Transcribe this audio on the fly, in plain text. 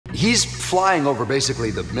He's flying over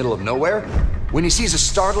basically the middle of nowhere when he sees a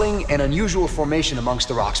startling and unusual formation amongst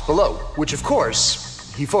the rocks below, which of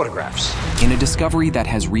course, he photographs. In a discovery that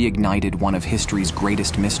has reignited one of history's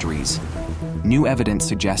greatest mysteries, new evidence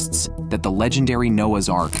suggests that the legendary Noah's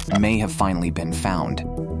Ark may have finally been found.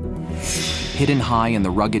 Hidden high in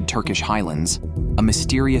the rugged Turkish Highlands, a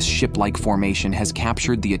mysterious ship-like formation has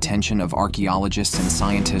captured the attention of archaeologists and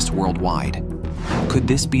scientists worldwide. Could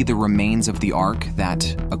this be the remains of the Ark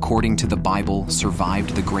that, according to the Bible,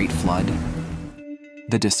 survived the Great Flood?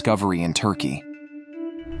 The discovery in Turkey.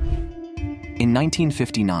 In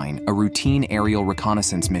 1959, a routine aerial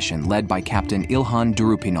reconnaissance mission led by Captain İlhan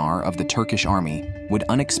Durupinar of the Turkish Army would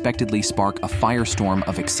unexpectedly spark a firestorm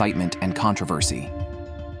of excitement and controversy.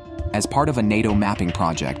 As part of a NATO mapping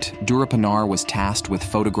project, Durupinar was tasked with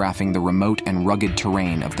photographing the remote and rugged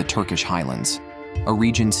terrain of the Turkish Highlands, a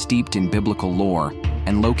region steeped in biblical lore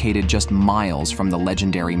and located just miles from the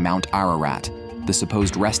legendary Mount Ararat, the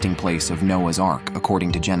supposed resting place of Noah's Ark,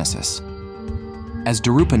 according to Genesis. As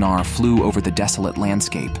Durupinar flew over the desolate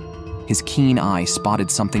landscape, his keen eye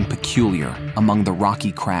spotted something peculiar among the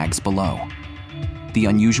rocky crags below. The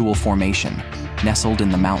unusual formation, nestled in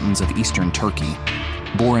the mountains of eastern Turkey,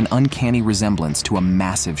 bore an uncanny resemblance to a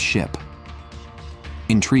massive ship.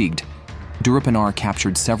 Intrigued, Durupinar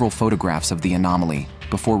captured several photographs of the anomaly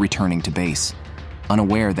before returning to base,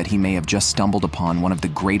 unaware that he may have just stumbled upon one of the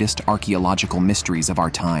greatest archaeological mysteries of our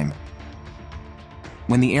time.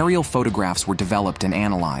 When the aerial photographs were developed and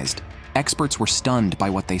analyzed, experts were stunned by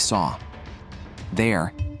what they saw.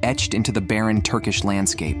 There, etched into the barren Turkish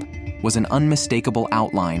landscape, was an unmistakable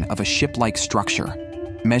outline of a ship-like structure,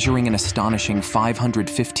 measuring an astonishing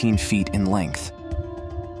 515 feet in length,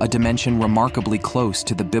 a dimension remarkably close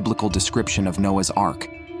to the biblical description of Noah's Ark,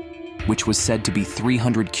 which was said to be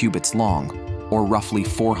 300 cubits long, or roughly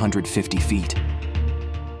 450 feet.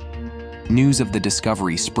 News of the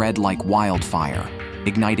discovery spread like wildfire,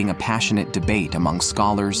 igniting a passionate debate among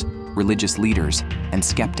scholars, religious leaders, and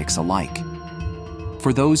skeptics alike.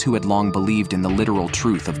 For those who had long believed in the literal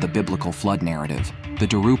truth of the biblical flood narrative, the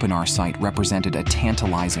Durupinar site represented a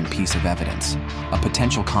tantalizing piece of evidence, a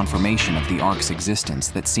potential confirmation of the Ark's existence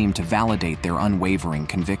that seemed to validate their unwavering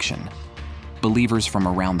conviction. Believers from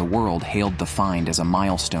around the world hailed the find as a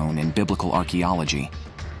milestone in biblical archaeology,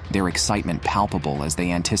 their excitement palpable as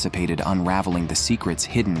they anticipated unraveling the secrets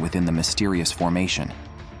hidden within the mysterious formation.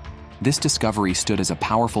 This discovery stood as a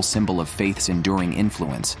powerful symbol of faith's enduring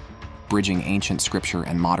influence, bridging ancient scripture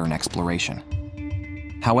and modern exploration.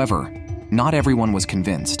 However, not everyone was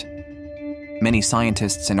convinced. Many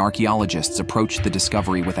scientists and archaeologists approached the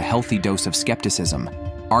discovery with a healthy dose of skepticism,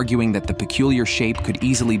 arguing that the peculiar shape could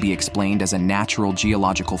easily be explained as a natural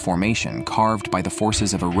geological formation carved by the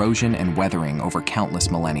forces of erosion and weathering over countless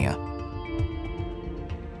millennia.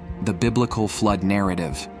 The biblical flood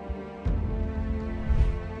narrative.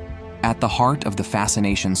 At the heart of the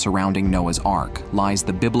fascination surrounding Noah's Ark lies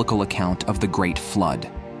the biblical account of the Great Flood,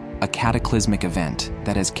 a cataclysmic event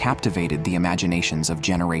that has captivated the imaginations of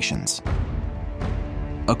generations.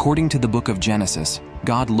 According to the book of Genesis,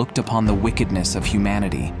 God looked upon the wickedness of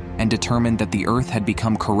humanity and determined that the earth had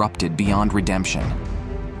become corrupted beyond redemption.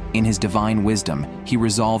 In his divine wisdom, he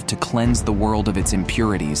resolved to cleanse the world of its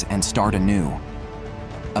impurities and start anew.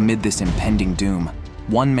 Amid this impending doom,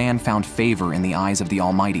 one man found favor in the eyes of the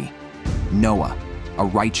Almighty: Noah, a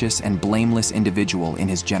righteous and blameless individual in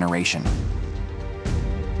his generation.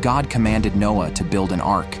 God commanded Noah to build an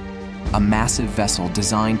ark, a massive vessel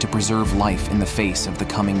designed to preserve life in the face of the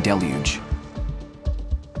coming deluge.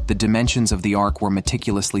 The dimensions of the ark were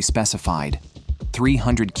meticulously specified: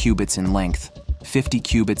 300 cubits in length, 50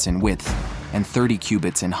 cubits in width, and 30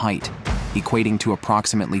 cubits in height, equating to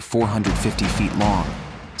approximately 450 feet long,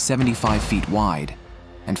 75 feet wide,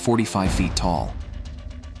 and 45 feet tall.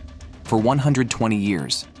 For 120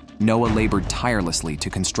 years, Noah labored tirelessly to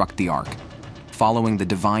construct the ark, following the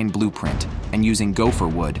divine blueprint and using gopher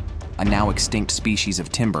wood, a now extinct species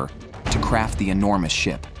of timber, to craft the enormous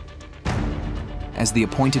ship. As the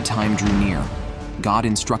appointed time drew near, God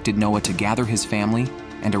instructed Noah to gather his family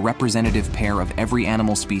and a representative pair of every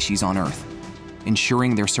animal species on Earth,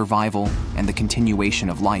 ensuring their survival and the continuation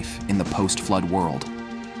of life in the post-flood world.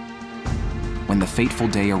 When the fateful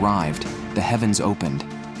day arrived, the heavens opened,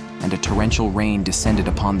 and a torrential rain descended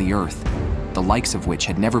upon the earth, the likes of which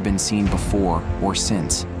had never been seen before or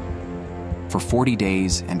since. For 40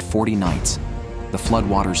 days and 40 nights, the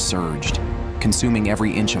floodwaters surged, consuming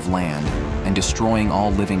every inch of land and destroying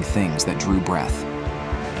all living things that drew breath.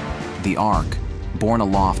 The ark, borne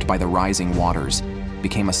aloft by the rising waters,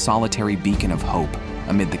 became a solitary beacon of hope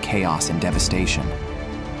amid the chaos and devastation.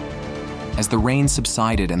 As the rain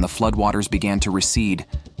subsided and the floodwaters began to recede,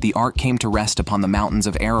 the ark came to rest upon the mountains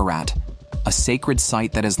of Ararat, a sacred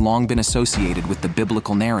site that has long been associated with the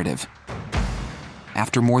biblical narrative.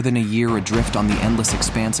 After more than a year adrift on the endless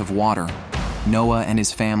expanse of water, Noah and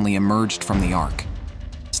his family emerged from the ark,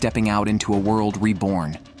 stepping out into a world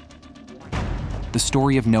reborn. The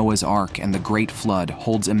story of Noah's Ark and the Great Flood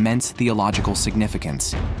holds immense theological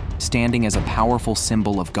significance, standing as a powerful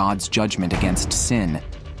symbol of God's judgment against sin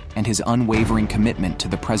and his unwavering commitment to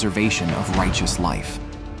the preservation of righteous life.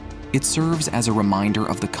 It serves as a reminder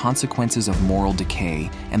of the consequences of moral decay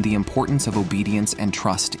and the importance of obedience and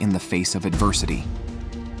trust in the face of adversity.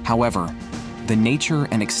 However, the nature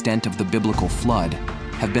and extent of the biblical flood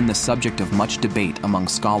have been the subject of much debate among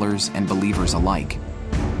scholars and believers alike.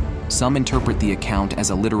 Some interpret the account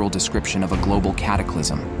as a literal description of a global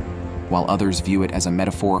cataclysm, while others view it as a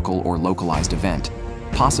metaphorical or localized event,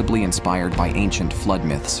 possibly inspired by ancient flood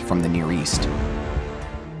myths from the Near East.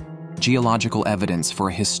 Geological evidence for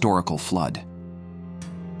a historical flood.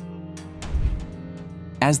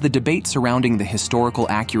 As the debate surrounding the historical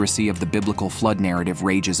accuracy of the biblical flood narrative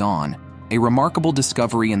rages on, a remarkable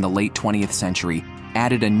discovery in the late 20th century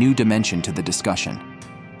added a new dimension to the discussion.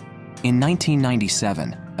 In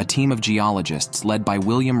 1997, a team of geologists led by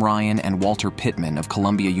William Ryan and Walter Pittman of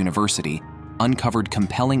Columbia University uncovered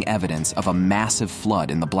compelling evidence of a massive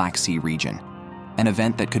flood in the Black Sea region, an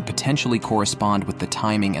event that could potentially correspond with the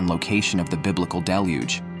timing and location of the biblical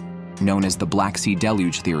deluge. Known as the Black Sea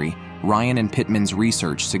Deluge theory, Ryan and Pittman's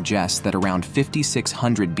research suggests that around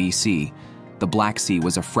 5600 BC, the Black Sea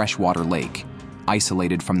was a freshwater lake,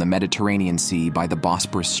 isolated from the Mediterranean Sea by the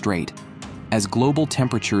Bosporus Strait. As global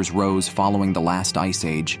temperatures rose following the last ice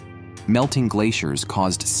age, melting glaciers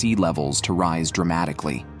caused sea levels to rise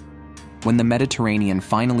dramatically. When the Mediterranean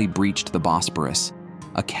finally breached the Bosporus,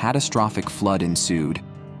 a catastrophic flood ensued,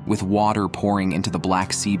 with water pouring into the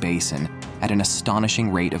Black Sea basin at an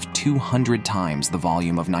astonishing rate of 200 times the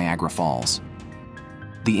volume of Niagara Falls.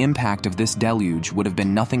 The impact of this deluge would have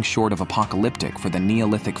been nothing short of apocalyptic for the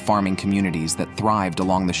Neolithic farming communities that thrived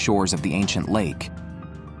along the shores of the ancient lake.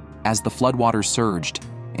 As the floodwaters surged,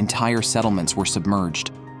 entire settlements were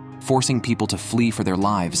submerged, forcing people to flee for their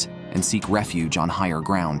lives and seek refuge on higher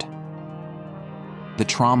ground. The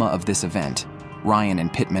trauma of this event, Ryan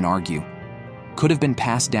and Pittman argue, could have been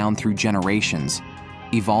passed down through generations,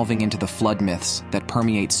 evolving into the flood myths that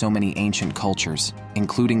permeate so many ancient cultures,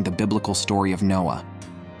 including the biblical story of Noah.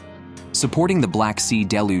 Supporting the Black Sea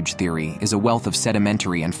deluge theory is a wealth of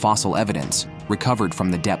sedimentary and fossil evidence recovered from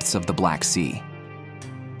the depths of the Black Sea.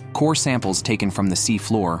 Core samples taken from the sea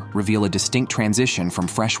floor reveal a distinct transition from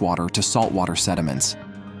freshwater to saltwater sediments,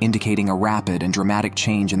 indicating a rapid and dramatic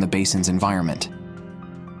change in the basin's environment.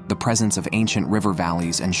 The presence of ancient river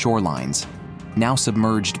valleys and shorelines, now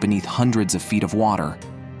submerged beneath hundreds of feet of water,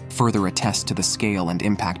 further attest to the scale and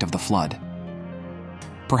impact of the flood.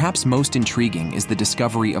 Perhaps most intriguing is the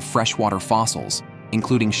discovery of freshwater fossils,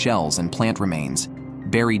 including shells and plant remains,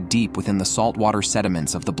 buried deep within the saltwater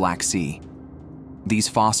sediments of the Black Sea. These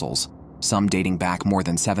fossils, some dating back more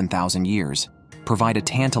than 7,000 years, provide a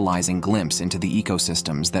tantalizing glimpse into the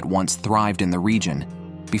ecosystems that once thrived in the region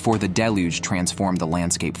before the deluge transformed the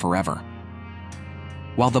landscape forever.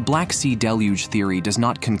 While the Black Sea deluge theory does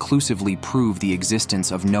not conclusively prove the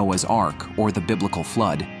existence of Noah's Ark or the biblical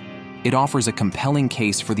flood, it offers a compelling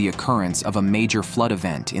case for the occurrence of a major flood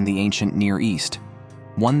event in the ancient Near East,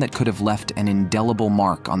 one that could have left an indelible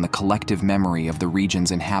mark on the collective memory of the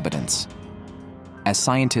region's inhabitants. As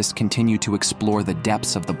scientists continue to explore the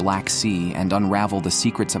depths of the Black Sea and unravel the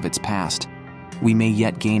secrets of its past, we may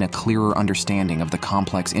yet gain a clearer understanding of the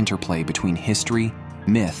complex interplay between history,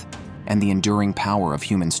 myth, and the enduring power of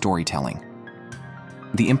human storytelling.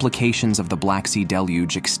 The implications of the Black Sea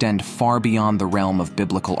deluge extend far beyond the realm of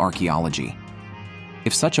biblical archaeology.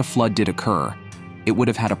 If such a flood did occur, it would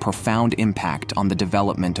have had a profound impact on the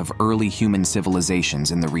development of early human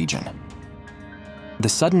civilizations in the region. The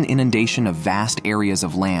sudden inundation of vast areas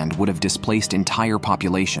of land would have displaced entire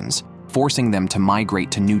populations, forcing them to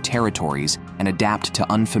migrate to new territories and adapt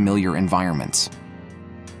to unfamiliar environments.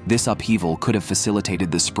 This upheaval could have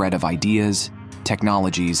facilitated the spread of ideas,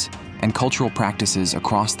 technologies, and cultural practices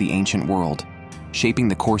across the ancient world, shaping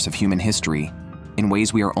the course of human history in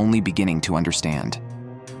ways we are only beginning to understand.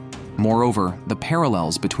 Moreover, the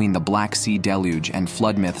parallels between the Black Sea deluge and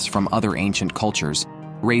flood myths from other ancient cultures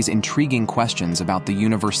raise intriguing questions about the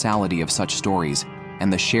universality of such stories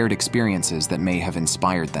and the shared experiences that may have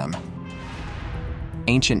inspired them.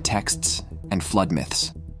 Ancient texts and flood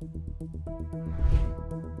myths.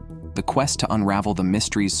 The quest to unravel the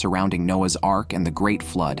mysteries surrounding Noah's Ark and the Great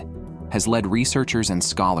Flood has led researchers and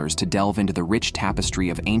scholars to delve into the rich tapestry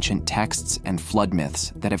of ancient texts and flood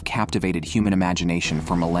myths that have captivated human imagination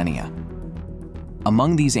for millennia.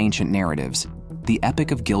 Among these ancient narratives, the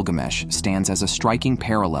Epic of Gilgamesh stands as a striking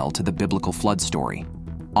parallel to the biblical flood story,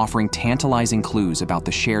 offering tantalizing clues about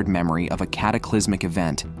the shared memory of a cataclysmic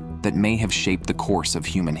event that may have shaped the course of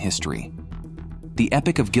human history. The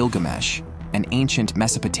Epic of Gilgamesh, an ancient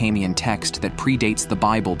Mesopotamian text that predates the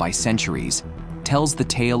Bible by centuries, tells the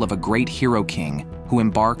tale of a great hero king who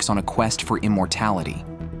embarks on a quest for immortality.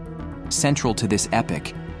 Central to this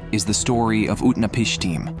epic is the story of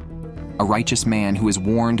Utnapishtim, a righteous man who is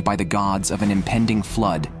warned by the gods of an impending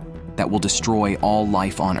flood that will destroy all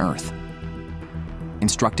life on Earth.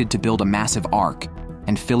 Instructed to build a massive ark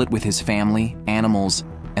and fill it with his family, animals,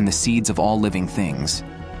 and the seeds of all living things,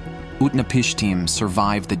 Utnapishtim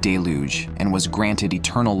survived the deluge and was granted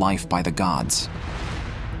eternal life by the gods.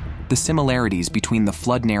 The similarities between the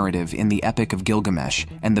flood narrative in the Epic of Gilgamesh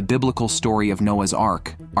and the biblical story of Noah's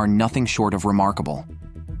Ark are nothing short of remarkable.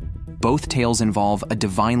 Both tales involve a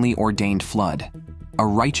divinely ordained flood, a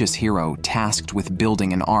righteous hero tasked with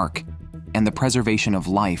building an ark, and the preservation of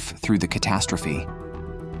life through the catastrophe.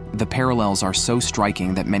 The parallels are so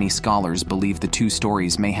striking that many scholars believe the two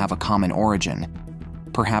stories may have a common origin,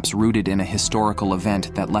 perhaps rooted in a historical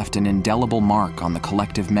event that left an indelible mark on the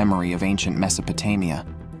collective memory of ancient Mesopotamia.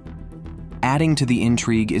 Adding to the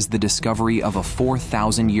intrigue is the discovery of a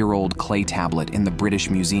 4,000-year-old clay tablet in the British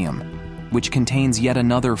Museum, which contains yet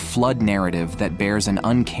another flood narrative that bears an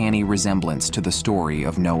uncanny resemblance to the story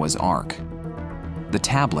of Noah's Ark. The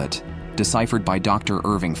tablet, deciphered by Dr.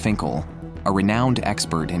 Irving Finkel, a renowned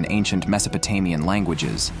expert in ancient Mesopotamian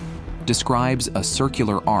languages, describes a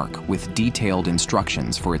circular ark with detailed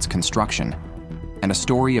instructions for its construction, and a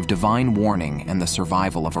story of divine warning and the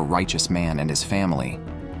survival of a righteous man and his family.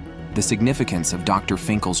 The significance of Dr.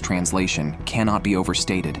 Finkel's translation cannot be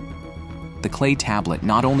overstated. The clay tablet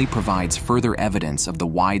not only provides further evidence of the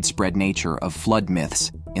widespread nature of flood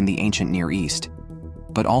myths in the ancient Near East,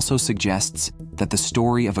 but also suggests that the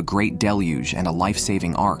story of a great deluge and a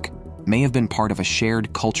life-saving ark may have been part of a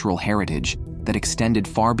shared cultural heritage that extended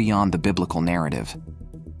far beyond the biblical narrative.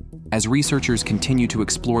 As researchers continue to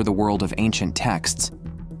explore the world of ancient texts,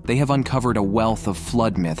 they have uncovered a wealth of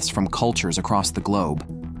flood myths from cultures across the globe,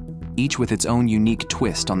 each with its own unique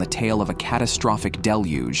twist on the tale of a catastrophic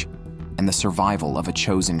deluge and the survival of a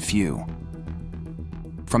chosen few.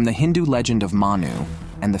 From the Hindu legend of Manu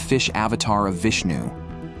and the fish avatar of Vishnu,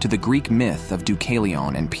 to the Greek myth of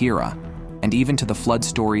Deucalion and Pyrrha, and even to the flood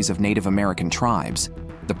stories of Native American tribes,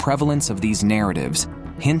 the prevalence of these narratives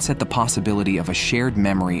hints at the possibility of a shared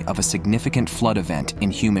memory of a significant flood event in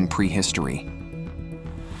human prehistory.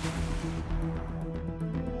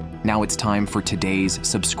 Now it's time for today's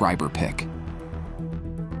subscriber pick.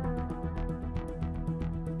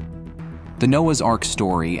 The Noah's Ark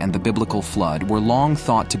story and the biblical flood were long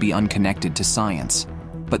thought to be unconnected to science,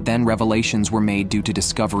 but then revelations were made due to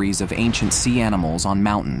discoveries of ancient sea animals on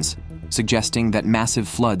mountains, suggesting that massive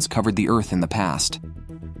floods covered the Earth in the past.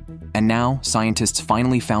 And now, scientists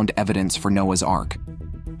finally found evidence for Noah's Ark.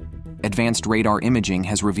 Advanced radar imaging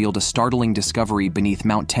has revealed a startling discovery beneath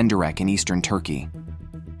Mount Tenderek in eastern Turkey,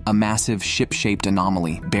 a massive ship-shaped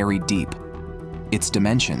anomaly buried deep. Its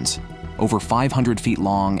dimensions, over 500 feet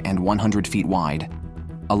long and 100 feet wide,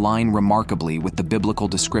 align remarkably with the biblical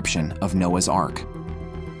description of Noah's Ark.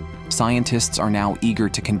 Scientists are now eager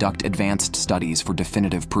to conduct advanced studies for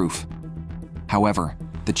definitive proof. However,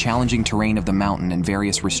 the challenging terrain of the mountain and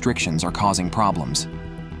various restrictions are causing problems.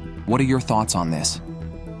 What are your thoughts on this?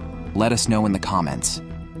 Let us know in the comments.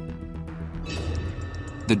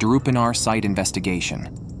 The Durupinar Site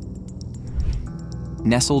Investigation.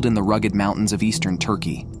 Nestled in the rugged mountains of eastern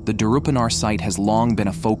Turkey, the Durupinar site has long been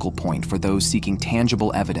a focal point for those seeking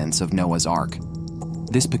tangible evidence of Noah's Ark.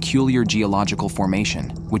 This peculiar geological formation,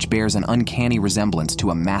 which bears an uncanny resemblance to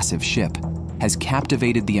a massive ship, has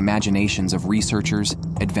captivated the imaginations of researchers,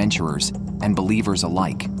 adventurers, and believers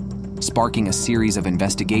alike, sparking a series of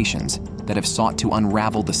investigations that have sought to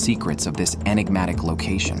unravel the secrets of this enigmatic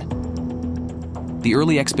location. The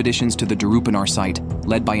early expeditions to the Durupinar site,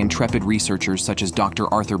 led by intrepid researchers such as Dr.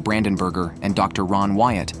 Arthur Brandenberger and Dr. Ron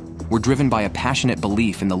Wyatt, were driven by a passionate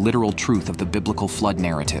belief in the literal truth of the biblical flood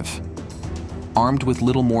narrative. Armed with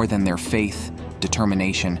little more than their faith,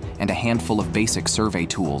 determination, and a handful of basic survey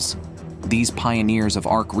tools, these pioneers of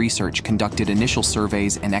Ark research conducted initial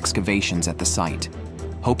surveys and excavations at the site,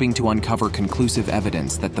 hoping to uncover conclusive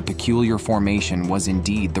evidence that the peculiar formation was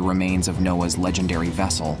indeed the remains of Noah's legendary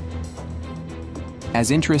vessel. As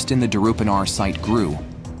interest in the Durupinar site grew,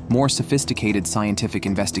 more sophisticated scientific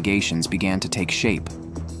investigations began to take shape.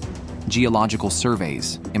 Geological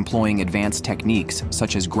surveys, employing advanced techniques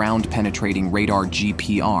such as ground-penetrating radar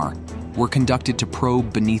GPR, were conducted to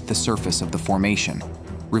probe beneath the surface of the formation,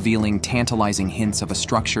 revealing tantalizing hints of a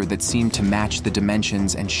structure that seemed to match the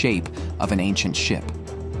dimensions and shape of an ancient ship.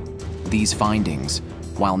 These findings,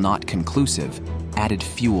 while not conclusive, added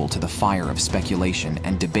fuel to the fire of speculation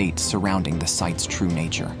and debate surrounding the site's true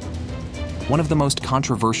nature. One of the most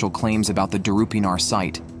controversial claims about the Darupinar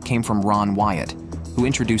site came from Ron Wyatt, who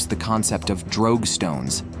introduced the concept of drogue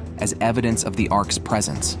stones as evidence of the Ark's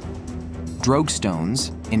presence. Drogue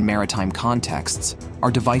stones, in maritime contexts, are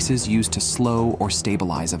devices used to slow or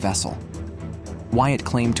stabilize a vessel. Wyatt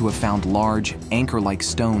claimed to have found large, anchor-like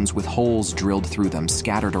stones with holes drilled through them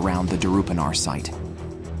scattered around the Darupinar site.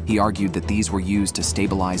 He argued that these were used to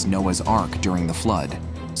stabilize Noah's Ark during the flood,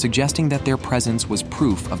 suggesting that their presence was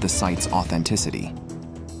proof of the site's authenticity.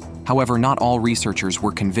 However, not all researchers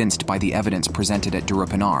were convinced by the evidence presented at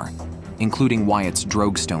Darupinar, including Wyatt's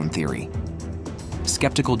drogue stone theory.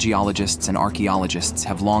 Skeptical geologists and archaeologists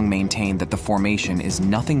have long maintained that the formation is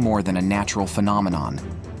nothing more than a natural phenomenon,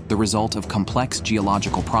 the result of complex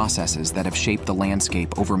geological processes that have shaped the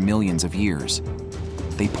landscape over millions of years.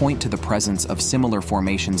 They point to the presence of similar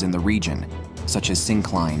formations in the region, such as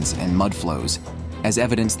synclines and mudflows, as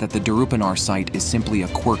evidence that the Darupinar site is simply a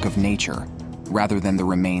quirk of nature, rather than the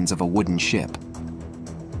remains of a wooden ship.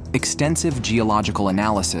 Extensive geological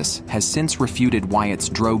analysis has since refuted Wyatt's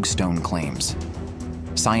drogue stone claims.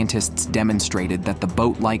 Scientists demonstrated that the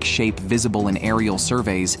boat-like shape visible in aerial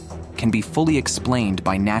surveys can be fully explained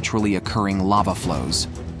by naturally occurring lava flows.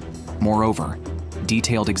 Moreover,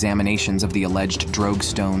 detailed examinations of the alleged drogue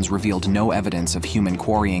stones revealed no evidence of human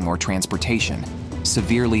quarrying or transportation,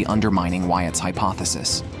 severely undermining Wyatt's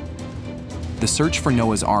hypothesis. The search for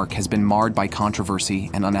Noah's Ark has been marred by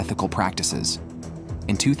controversy and unethical practices.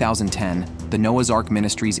 In 2010, the Noah's Ark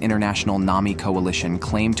Ministries International NAMI Coalition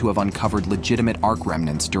claimed to have uncovered legitimate Ark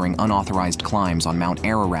remnants during unauthorized climbs on Mount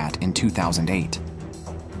Ararat in 2008.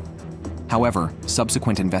 However,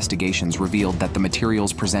 subsequent investigations revealed that the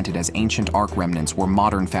materials presented as ancient Ark remnants were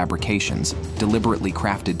modern fabrications, deliberately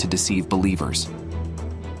crafted to deceive believers.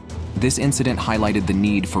 This incident highlighted the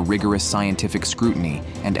need for rigorous scientific scrutiny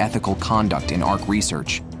and ethical conduct in Ark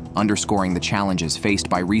research, underscoring the challenges faced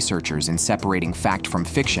by researchers in separating fact from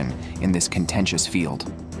fiction in this contentious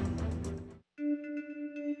field.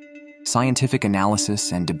 Scientific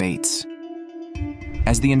analysis and debates.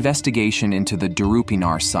 As the investigation into the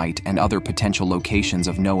Darupinar site and other potential locations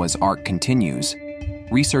of Noah's Ark continues,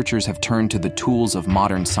 researchers have turned to the tools of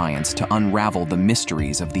modern science to unravel the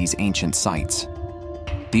mysteries of these ancient sites.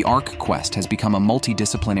 The Ark quest has become a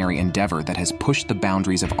multidisciplinary endeavor that has pushed the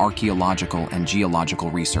boundaries of archaeological and geological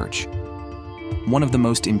research. One of the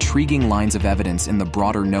most intriguing lines of evidence in the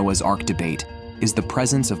broader Noah's Ark debate is the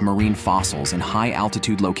presence of marine fossils in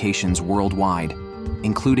high-altitude locations worldwide,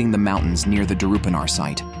 including the mountains near the Darupinar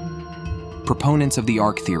site. Proponents of the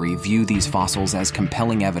Ark theory view these fossils as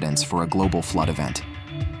compelling evidence for a global flood event.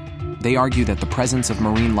 They argue that the presence of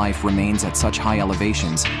marine life remains at such high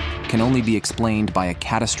elevations can only be explained by a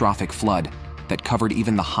catastrophic flood that covered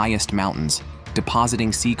even the highest mountains,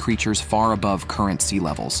 depositing sea creatures far above current sea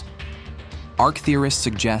levels. Ark theorists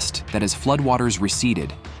suggest that as floodwaters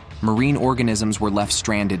receded, marine organisms were left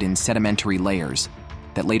stranded in sedimentary layers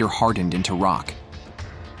that later hardened into rock.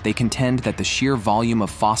 They contend that the sheer volume of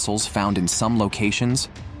fossils found in some locations,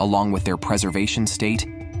 along with their preservation state,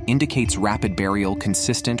 indicates rapid burial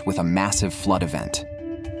consistent with a massive flood event.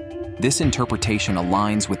 This interpretation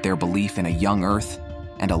aligns with their belief in a young Earth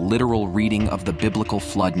and a literal reading of the biblical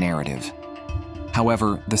flood narrative.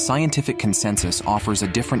 However, the scientific consensus offers a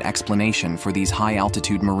different explanation for these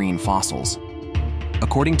high-altitude marine fossils.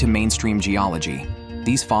 According to mainstream geology,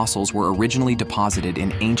 these fossils were originally deposited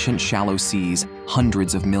in ancient shallow seas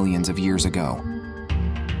hundreds of millions of years ago.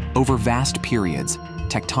 Over vast periods,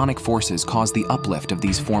 tectonic forces caused the uplift of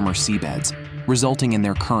these former seabeds, resulting in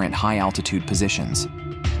their current high-altitude positions.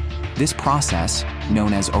 This process,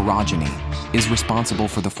 known as orogeny, is responsible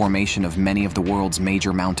for the formation of many of the world's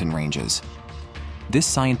major mountain ranges. This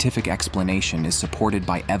scientific explanation is supported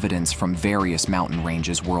by evidence from various mountain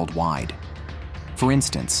ranges worldwide. For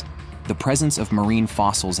instance, the presence of marine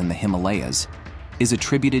fossils in the Himalayas is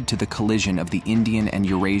attributed to the collision of the Indian and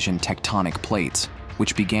Eurasian tectonic plates,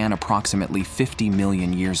 which began approximately 50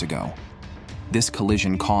 million years ago. This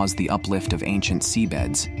collision caused the uplift of ancient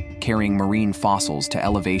seabeds, carrying marine fossils to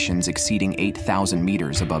elevations exceeding 8,000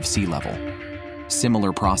 meters above sea level.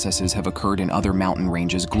 Similar processes have occurred in other mountain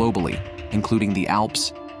ranges globally, including the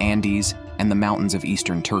Alps, Andes, and the mountains of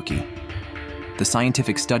eastern Turkey. The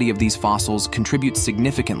scientific study of these fossils contributes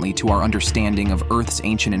significantly to our understanding of Earth's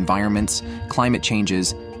ancient environments, climate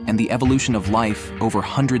changes, and the evolution of life over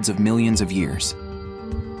hundreds of millions of years.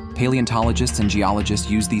 Paleontologists and geologists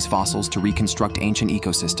use these fossils to reconstruct ancient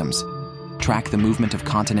ecosystems, track the movement of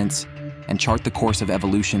continents, and chart the course of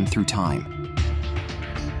evolution through time.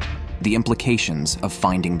 The implications of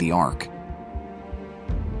finding the Ark.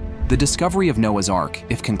 The discovery of Noah's Ark,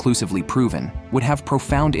 if conclusively proven, would have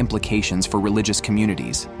profound implications for religious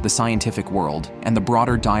communities, the scientific world, and the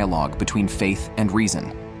broader dialogue between faith and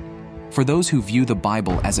reason. For those who view the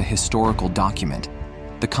Bible as a historical document,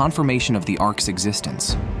 the confirmation of the Ark's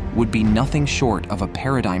existence would be nothing short of a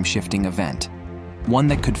paradigm-shifting event, one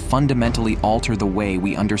that could fundamentally alter the way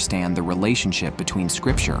we understand the relationship between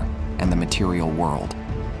Scripture and the material world.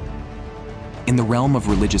 In the realm of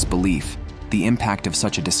religious belief, the impact of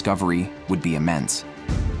such a discovery would be immense.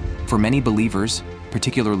 For many believers,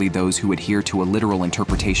 particularly those who adhere to a literal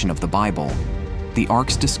interpretation of the Bible, the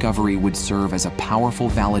Ark's discovery would serve as a powerful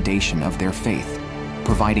validation of their faith,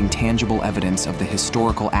 providing tangible evidence of the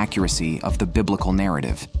historical accuracy of the biblical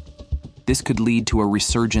narrative. This could lead to a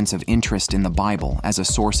resurgence of interest in the Bible as a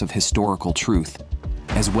source of historical truth,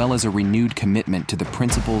 as well as a renewed commitment to the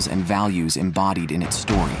principles and values embodied in its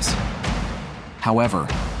stories. However,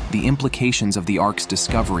 the implications of the Ark's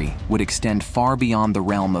discovery would extend far beyond the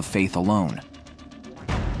realm of faith alone.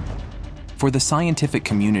 For the scientific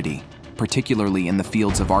community, particularly in the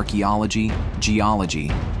fields of archaeology,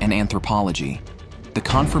 geology, and anthropology, the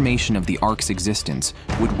confirmation of the Ark's existence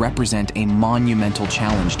would represent a monumental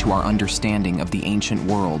challenge to our understanding of the ancient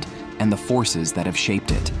world and the forces that have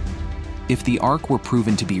shaped it. If the Ark were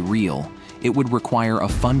proven to be real, it would require a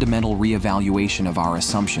fundamental reevaluation of our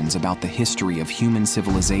assumptions about the history of human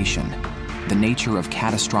civilization, the nature of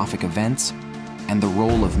catastrophic events, and the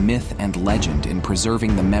role of myth and legend in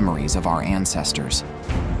preserving the memories of our ancestors.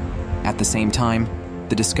 At the same time,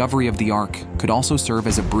 the discovery of the Ark could also serve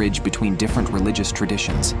as a bridge between different religious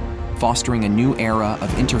traditions, fostering a new era of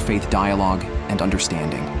interfaith dialogue and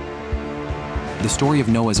understanding. The story of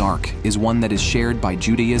Noah's Ark is one that is shared by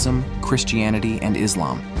Judaism, Christianity, and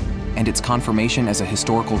Islam, and its confirmation as a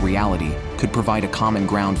historical reality could provide a common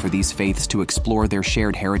ground for these faiths to explore their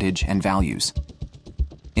shared heritage and values.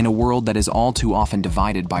 In a world that is all too often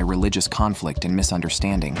divided by religious conflict and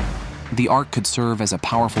misunderstanding, the Ark could serve as a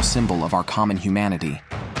powerful symbol of our common humanity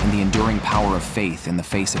and the enduring power of faith in the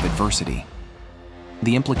face of adversity.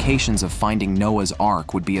 The implications of finding Noah's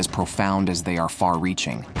Ark would be as profound as they are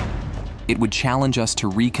far-reaching. It would challenge us to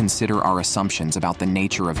reconsider our assumptions about the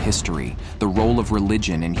nature of history, the role of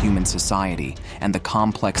religion in human society, and the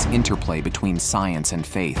complex interplay between science and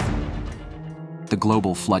faith. The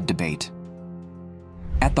global flood debate.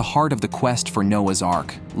 At the heart of the quest for Noah's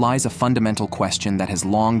Ark lies a fundamental question that has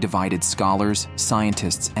long divided scholars,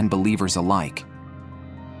 scientists, and believers alike.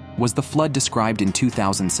 Was the flood described in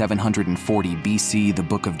 2740 BC, the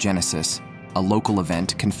Book of Genesis, a local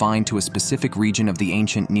event confined to a specific region of the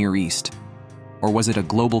ancient Near East? Or was it a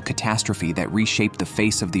global catastrophe that reshaped the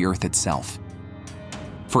face of the Earth itself?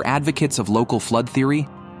 For advocates of local flood theory,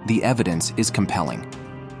 the evidence is compelling.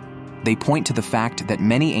 They point to the fact that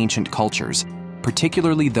many ancient cultures,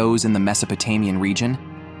 particularly those in the Mesopotamian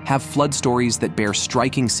region, have flood stories that bear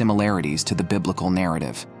striking similarities to the biblical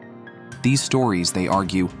narrative. These stories, they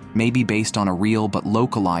argue, may be based on a real but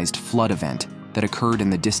localized flood event that occurred in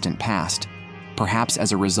the distant past, perhaps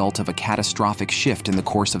as a result of a catastrophic shift in the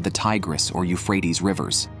course of the Tigris or Euphrates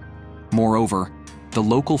rivers. Moreover, the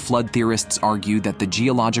local flood theorists argue that the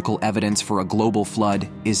geological evidence for a global flood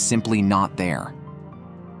is simply not there.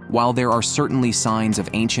 While there are certainly signs of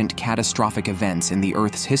ancient catastrophic events in the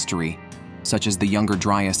Earth's history, such as the Younger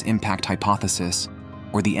Dryas impact hypothesis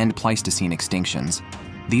or the end Pleistocene extinctions,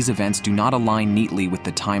 these events do not align neatly with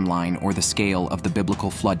the timeline or the scale of the biblical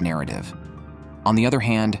flood narrative. On the other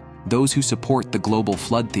hand, those who support the global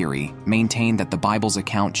flood theory maintain that the Bible's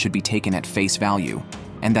account should be taken at face value,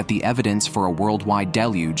 and that the evidence for a worldwide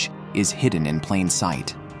deluge is hidden in plain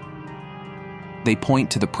sight. They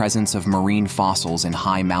point to the presence of marine fossils in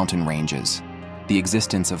high mountain ranges, the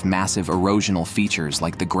existence of massive erosional features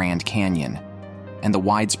like the Grand Canyon, and the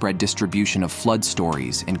widespread distribution of flood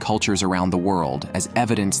stories in cultures around the world as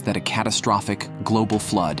evidence that a catastrophic global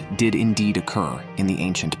flood did indeed occur in the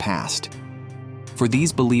ancient past. For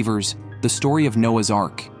these believers, the story of Noah's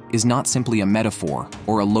Ark is not simply a metaphor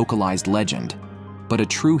or a localized legend, but a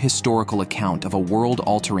true historical account of a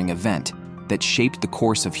world-altering event that shaped the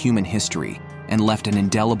course of human history and left an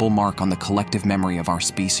indelible mark on the collective memory of our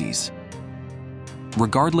species.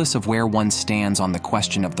 Regardless of where one stands on the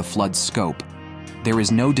question of the flood's scope, there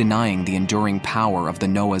is no denying the enduring power of the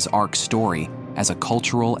Noah's Ark story as a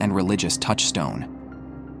cultural and religious touchstone.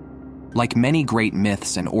 Like many great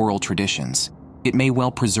myths and oral traditions, it may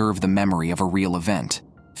well preserve the memory of a real event,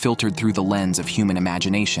 filtered through the lens of human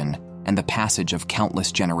imagination and the passage of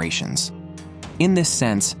countless generations. In this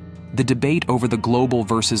sense, the debate over the global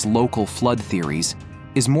versus local flood theories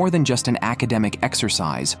is more than just an academic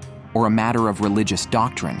exercise or a matter of religious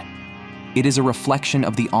doctrine. It is a reflection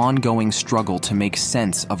of the ongoing struggle to make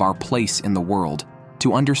sense of our place in the world,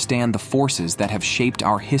 to understand the forces that have shaped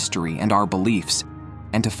our history and our beliefs,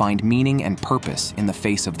 and to find meaning and purpose in the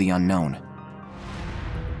face of the unknown.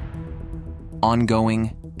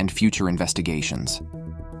 Ongoing and future investigations.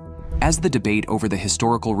 As the debate over the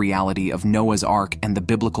historical reality of Noah's Ark and the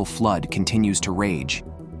biblical flood continues to rage,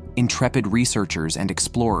 intrepid researchers and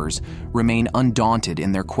explorers remain undaunted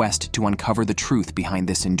in their quest to uncover the truth behind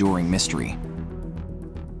this enduring mystery.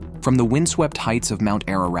 From the windswept heights of Mount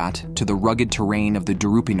Ararat to the rugged terrain of the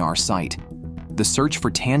Durupinar site, the search for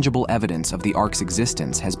tangible evidence of the Ark's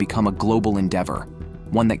existence has become a global endeavor,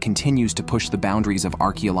 one that continues to push the boundaries of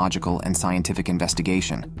archaeological and scientific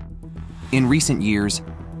investigation. In recent years,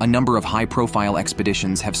 a number of high-profile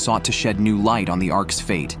expeditions have sought to shed new light on the Ark's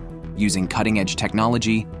fate, using cutting-edge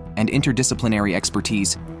technology and interdisciplinary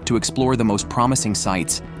expertise to explore the most promising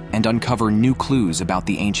sites and uncover new clues about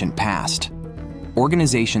the ancient past.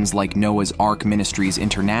 Organizations like Noah's Ark Ministries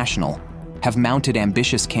International have mounted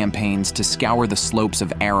ambitious campaigns to scour the slopes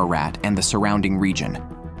of Ararat and the surrounding region,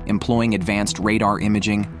 employing advanced radar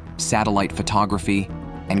imaging, satellite photography,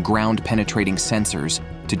 and ground-penetrating sensors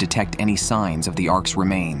to detect any signs of the Ark's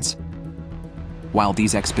remains. While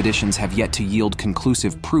these expeditions have yet to yield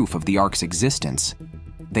conclusive proof of the Ark's existence,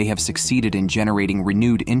 they have succeeded in generating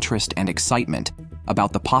renewed interest and excitement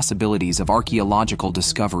about the possibilities of archaeological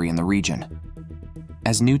discovery in the region.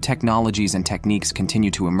 As new technologies and techniques continue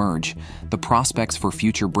to emerge, the prospects for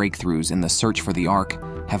future breakthroughs in the search for the Ark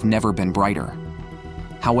have never been brighter.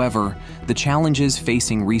 However, the challenges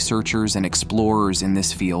facing researchers and explorers in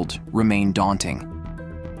this field remain daunting.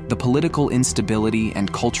 The political instability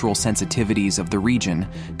and cultural sensitivities of the region,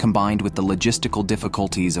 combined with the logistical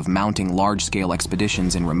difficulties of mounting large-scale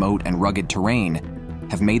expeditions in remote and rugged terrain,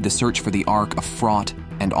 have made the search for the Ark a fraught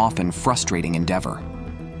and often frustrating endeavor.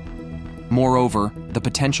 Moreover, the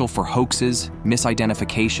potential for hoaxes,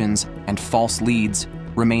 misidentifications, and false leads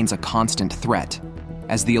remains a constant threat,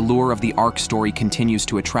 as the allure of the Ark story continues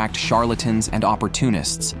to attract charlatans and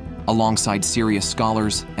opportunists, alongside serious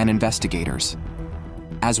scholars and investigators.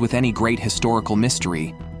 As with any great historical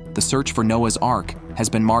mystery, the search for Noah's Ark has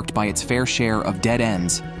been marked by its fair share of dead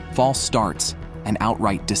ends, false starts, and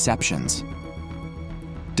outright deceptions.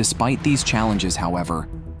 Despite these challenges, however,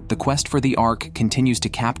 the quest for the Ark continues to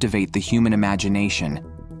captivate the human imagination,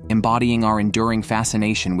 embodying our enduring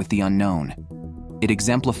fascination with the unknown. It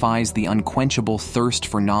exemplifies the unquenchable thirst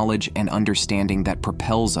for knowledge and understanding that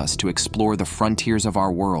propels us to explore the frontiers of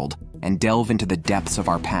our world and delve into the depths of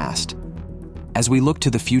our past. As we look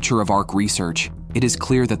to the future of Ark research, it is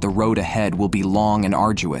clear that the road ahead will be long and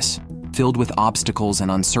arduous, filled with obstacles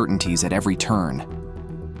and uncertainties at every turn.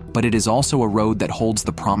 But it is also a road that holds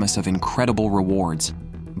the promise of incredible rewards,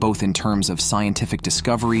 both in terms of scientific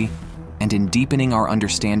discovery and in deepening our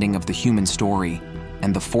understanding of the human story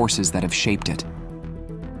and the forces that have shaped it.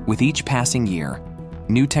 With each passing year,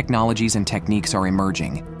 new technologies and techniques are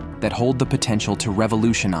emerging that hold the potential to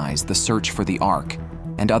revolutionize the search for the Ark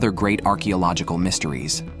and other great archaeological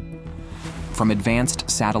mysteries. From advanced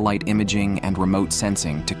satellite imaging and remote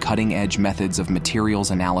sensing to cutting-edge methods of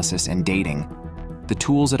materials analysis and dating, the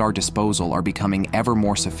tools at our disposal are becoming ever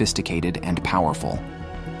more sophisticated and powerful,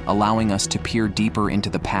 allowing us to peer deeper into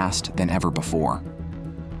the past than ever before.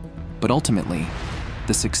 But ultimately,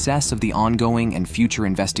 the success of the ongoing and future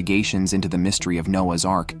investigations into the mystery of Noah's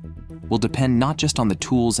Ark will depend not just on the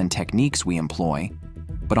tools and techniques we employ,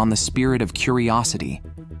 but on the spirit of curiosity,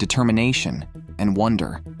 determination, and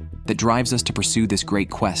wonder that drives us to pursue this great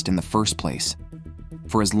quest in the first place.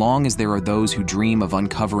 For as long as there are those who dream of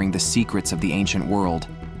uncovering the secrets of the ancient world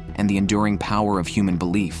and the enduring power of human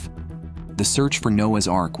belief, the search for Noah's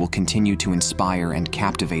Ark will continue to inspire and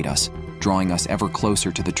captivate us, drawing us ever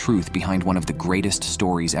closer to the truth behind one of the greatest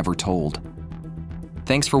stories ever told.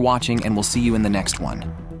 Thanks for watching, and we'll see you in the next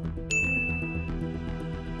one.